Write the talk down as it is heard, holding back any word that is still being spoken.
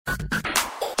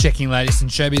Checking latest in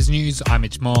showbiz news, I'm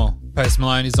Mitch Moore. Post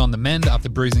Malone is on the mend after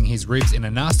bruising his ribs in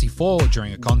a nasty fall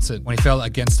during a concert when he fell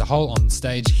against a hole on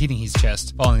stage, hitting his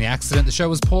chest. Following the accident, the show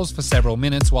was paused for several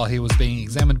minutes while he was being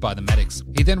examined by the medics.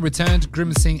 He then returned,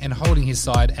 grimacing and holding his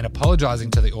side and apologising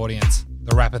to the audience.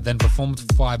 The rapper then performed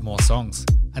 5 more songs.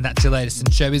 And that's your latest in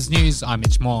showbiz news, I'm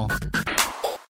Mitch Moore.